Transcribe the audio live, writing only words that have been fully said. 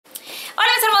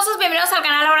bienvenidos al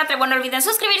canal. Ahora no olviden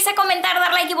suscribirse, comentar,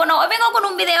 dar like. Y bueno, hoy vengo con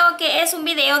un video que es un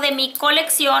video de mi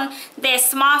colección de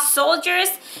Small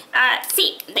Soldiers.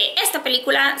 Sí, de esta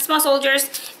película, Small Soldiers.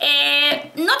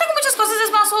 No tengo muchas cosas de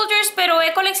Small Soldiers, pero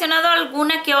he coleccionado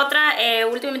alguna que otra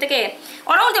últimamente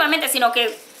o no últimamente, sino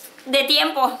que de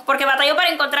tiempo, porque batalló para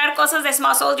encontrar cosas de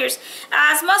Small Soldiers.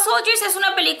 Small Soldiers es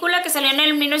una película que salió en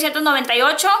el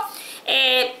 1998.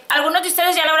 Algunos de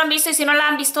ustedes ya la habrán visto y si no la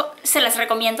han visto se las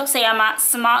recomiendo. Se llama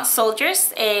Small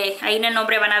Soldiers. Ahí en el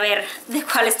nombre van a ver de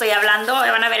cuál estoy hablando,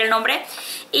 van a ver el nombre.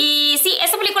 Y sí,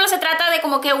 esta película se trata de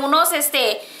como que unos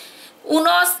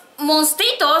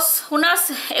monstruitos,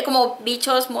 como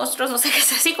bichos, monstruos, no sé qué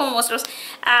es, así como monstruos,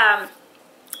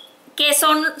 que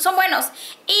son buenos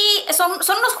y son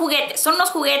unos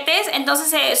juguetes.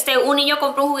 Entonces un niño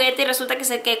compra un juguete y resulta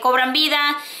que cobran vida.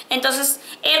 Entonces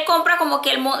él compra como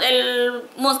que el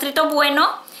monstruito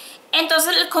bueno.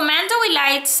 Entonces el Commando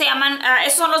Elite se llaman,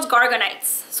 esos son los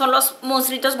Gorgonites, son los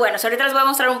monstruitos buenos. Ahorita les voy a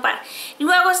mostrar un par.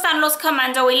 Luego están los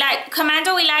Commando Elite.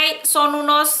 Commando Elite son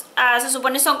unos, se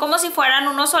supone son como si fueran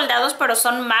unos soldados, pero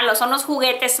son malos, son los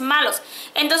juguetes malos.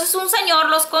 Entonces un señor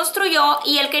los construyó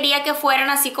y él quería que fueran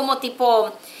así como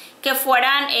tipo, que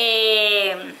fueran,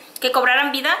 que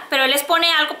cobraran vida, pero él les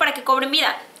pone algo para que cobren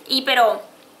vida. Pero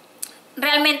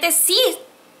realmente sí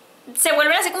se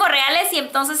vuelven así como reales y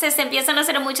entonces se empiezan a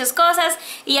hacer muchas cosas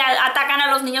y atacan a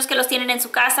los niños que los tienen en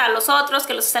su casa, a los otros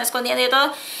que los están escondiendo y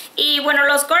todo. Y bueno,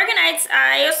 los Gorgonites,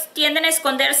 ellos tienden a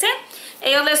esconderse.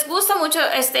 Ellos les gusta mucho,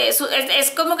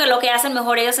 es como que lo que hacen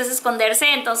mejor ellos es esconderse.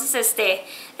 Entonces está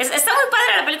muy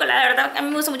padre la película, la verdad, a mí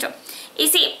me gusta mucho. Y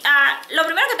sí, lo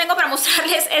primero que tengo para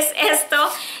mostrarles es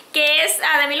esto, que es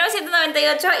de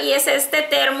 1998 y es este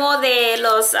termo de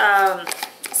los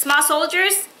Small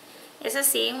Soldiers. Es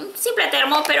así, un simple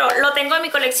termo, pero lo tengo en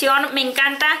mi colección, me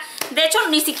encanta. De hecho,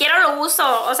 ni siquiera lo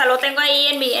uso, o sea, lo tengo ahí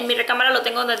en mi recámara, lo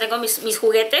tengo donde tengo mis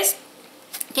juguetes.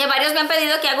 Que varios me han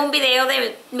pedido que haga un video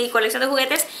de mi colección de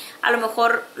juguetes. A lo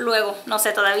mejor luego, no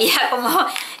sé todavía, como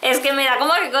es que me da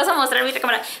como que cosa mostrar mi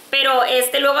recámara. Pero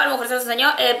luego a lo mejor se los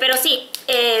enseño. Pero sí,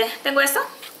 tengo esto,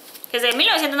 que es de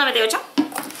 1998.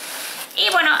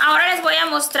 Y bueno, ahora les voy a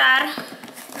mostrar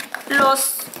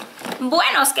los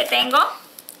buenos que tengo.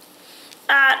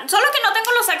 Solo que no tengo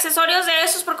los accesorios de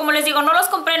esos, porque como les digo, no los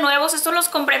compré nuevos. Estos los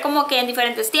compré como que en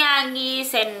diferentes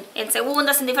tianguis, en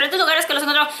segundas, en diferentes lugares que los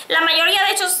encontré. La mayoría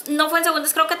de hecho no fue en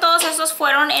segundas, creo que todos esos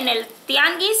fueron en el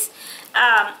tianguis.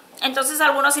 Entonces a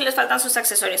algunos sí les faltan sus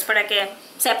accesorios, para que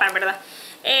sepan, ¿verdad?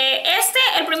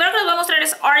 El primero que les voy a mostrar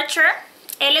es Archer.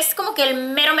 Él es como que el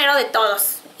mero de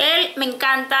todos. Él me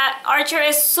encanta. Archer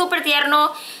es súper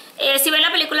tierno. Si ven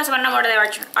la película se van a enamorar de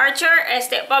Archer. Archer,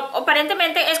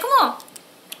 aparentemente es como...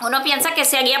 Uno piensa que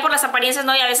se guía por las apariencias,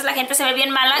 ¿no? Y a veces la gente se ve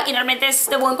bien mala y realmente es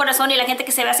de buen corazón, y la gente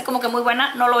que se ve así como que muy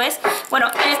buena no lo es.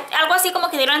 Bueno, es algo así como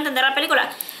que dieron a entender la película.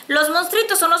 Los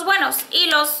monstruitos son los buenos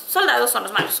y los soldados son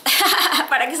los malos.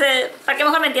 para que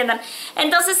mejor me entiendan.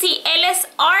 Entonces sí, él es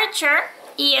Archer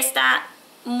y está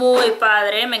muy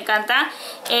padre, me encanta.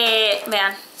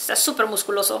 Vean, está súper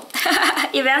musculoso.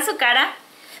 Y vean su cara.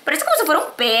 Parece como si fuera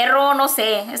un perro, no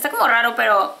sé. Está como raro,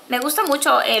 pero me gusta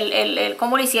mucho el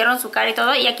cómo le hicieron su cara y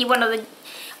todo. Y aquí, bueno,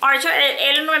 Archer,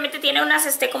 él normalmente tiene unas,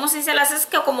 ¿cómo se dice? Las es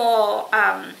que como,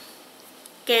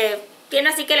 que tiene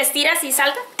así que les tiras y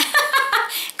salta.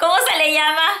 ¿Cómo se le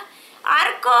llama?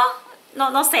 ¿Arco?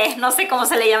 No sé cómo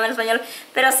se le llama en español.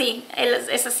 Pero sí, él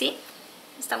es así.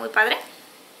 Está muy padre.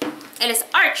 Él es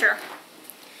Archer.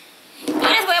 Y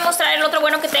les voy a mostrar el otro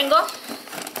bueno que tengo,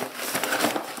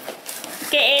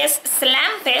 que es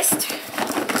Slam Fist.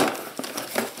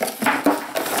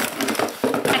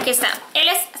 Aquí está. Él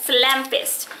es Slam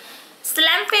Fist.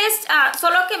 Slam Fist,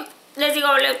 solo que les digo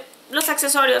los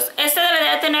accesorios.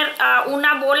 Debería de tener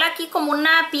una bola aquí, como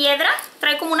una piedra.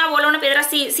 Trae como una bola, una piedra.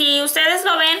 Si ustedes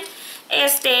lo ven,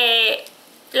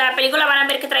 la película van a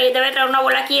ver que debe traer una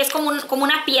bola aquí. Es como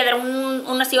una piedra,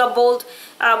 un así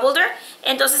boulder.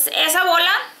 Entonces esa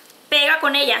bola pega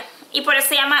con ella. Y por eso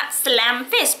se llama Slam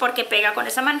Fist, porque pega con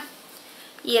esa mano.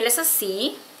 Y él es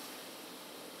así.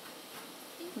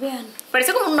 Vean.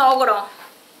 Parece como un ogro.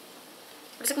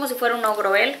 Parece como si fuera un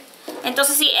ogro él.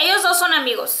 Entonces sí, ellos dos son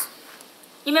amigos.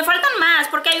 Y me faltan más,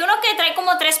 porque hay uno que trae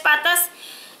como 3 patas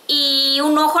y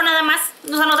un ojo nada más.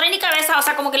 O sea, no trae ni cabeza. O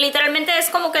sea, como que literalmente es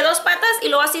como que 2 patas y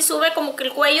luego así sube como que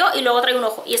el cuello y luego trae un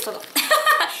ojo. Y es todo.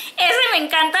 Ese me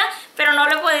encanta, pero no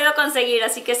lo he podido conseguir.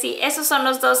 Así que sí, esos son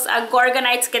los dos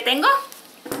Gorgonites que tengo.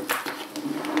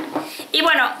 Y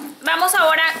bueno, vamos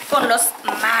ahora con los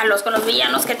malos, con los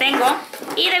villanos que tengo.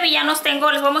 Y de villanos les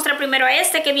voy a mostrar primero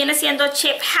a que viene siendo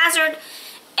Chip Hazard.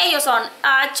 ellos son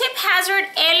Chip Hazard.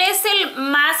 Él es el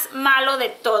más malo de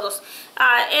todos.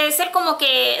 Es el como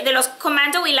que de los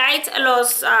Commando Elite,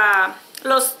 los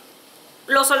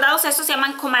soldados estos se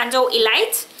llaman Commando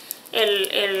Elite,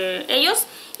 ellos.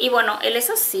 Y bueno, él es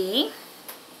así.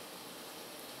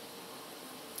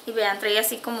 Y vean, trae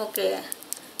así como que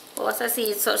cosas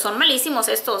y son malísimos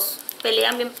estos.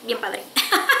 Pelean bien padre.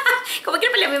 Como que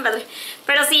pelean bien padre.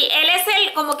 Pero sí, él es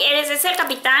el, como que él es el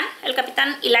capitán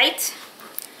Elite.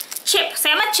 Chip, se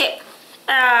llama Chip.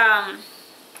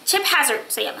 Chip Hazard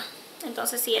se llama.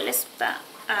 Entonces sí, él es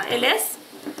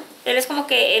como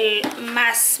que el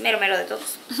más mero de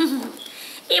todos.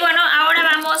 Y bueno, ahora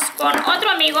vamos con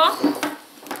otro amigo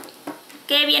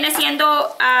que viene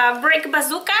siendo Brick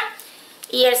Bazooka.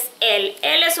 Y es él.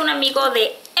 Él es un amigo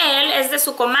de él, es de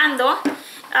su comando.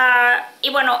 Y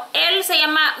bueno, él se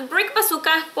llama Brick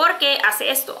Bazooka porque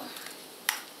hace esto.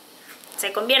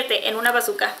 Se convierte en una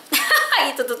bazooka.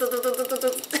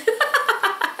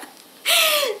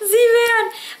 Sí,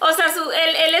 vean. O sea,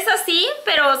 él es así,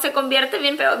 pero se convierte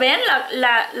bien feo. Vean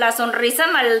la sonrisa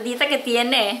maldita que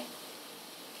tiene.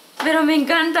 Pero me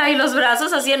encanta. Y los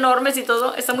brazos así enormes y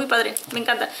todo. Está muy padre. Me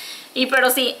encanta. Pero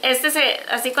sí,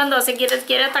 así cuando se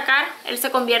quiere atacar, él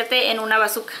se convierte en una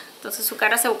bazooka. Entonces su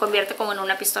cara se convierte como en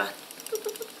una pistola.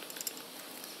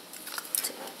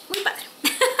 Sí, muy padre.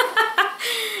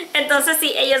 Entonces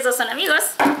sí, ellos dos son amigos.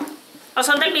 O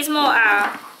son del mismo,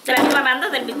 de la misma banda,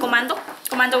 del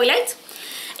Comando Elite.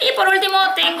 Y por último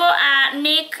tengo a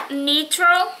Nick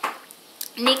Nitro.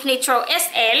 Nick Nitro es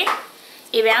él.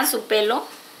 Y vean su pelo.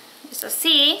 Es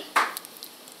así.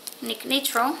 Nick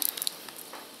Nitro.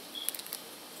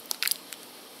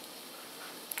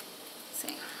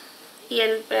 Sí. Y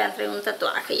él, vean, trae un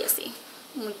tatuaje y así.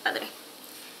 Muy padre.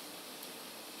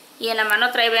 Y en la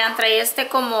mano trae, vean, trae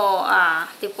como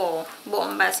tipo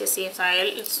bombas y así. O sea,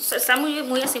 él está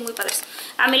muy así, muy padre.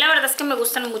 A mí la verdad es que me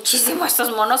gustan muchísimo estos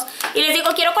monos. Y les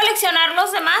digo, quiero coleccionar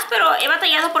los demás, pero he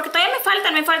batallado porque todavía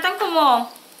me faltan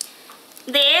como...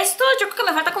 De estos, yo creo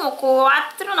que me falta como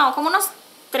 4, no, como unos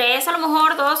 3 a lo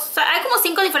mejor, 2. O sea, hay como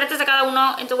 5 diferentes de cada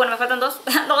uno. Entonces, bueno, me faltan 2,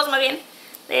 2 más bien.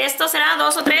 De estos será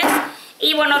 2 o 3.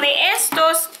 Y bueno, de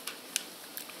estos...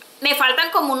 Me faltan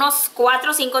como unos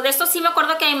 4 o 5. De estos sí me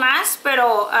acuerdo que hay más,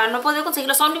 pero no he podido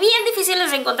conseguirlos. Son bien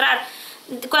difíciles de encontrar.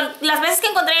 Las veces que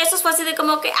encontré estos fue así de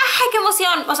como que ¡ay, qué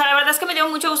emoción! O sea, la verdad es que me dio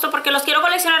mucho gusto porque los quiero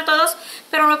coleccionar todos,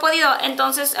 pero no he podido.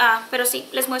 Entonces, pero sí,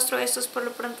 les muestro estos por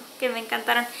lo pronto, que me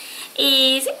encantaron.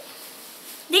 Y sí,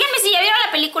 díganme si ya vieron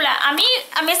la película. A mí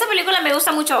esta película me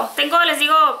gusta mucho. Les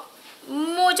digo...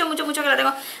 mucho que la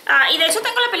tengo. Y de hecho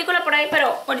tengo la película por ahí,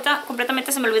 pero ahorita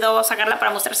completamente se me olvidó sacarla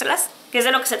para mostrárselas, que es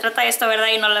de lo que se trata esto, ¿verdad?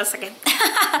 Y no la saqué.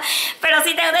 Pero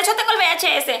sí, de hecho tengo el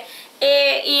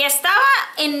VHS. Y estaba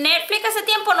en Netflix hace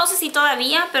tiempo, no sé si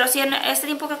todavía, pero sí, en este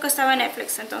tiempo creo que estaba en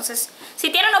Netflix. Entonces, si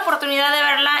tienen oportunidad de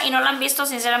verla y no la han visto,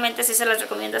 sinceramente sí se las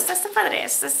recomiendo. Está padre,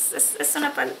 es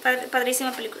una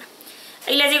padrísima película.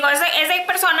 Y les digo, es de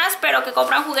personas, pero que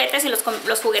compran juguetes y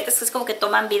los juguetes es como que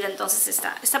toman vida. Entonces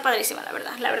está padrísima, la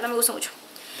verdad. La verdad me gusta mucho.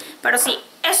 Pero sí,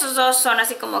 esos dos son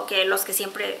así como que los que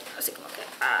siempre, así como que,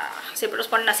 siempre los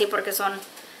ponen así porque son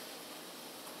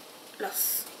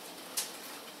los...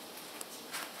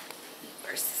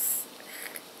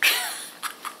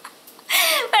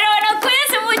 Pero bueno,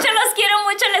 cuídense mucho, los quiero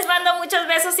mucho, les mando muchos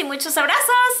besos y muchos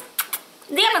abrazos.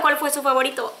 Díganme cuál fue su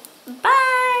favorito.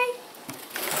 Bye.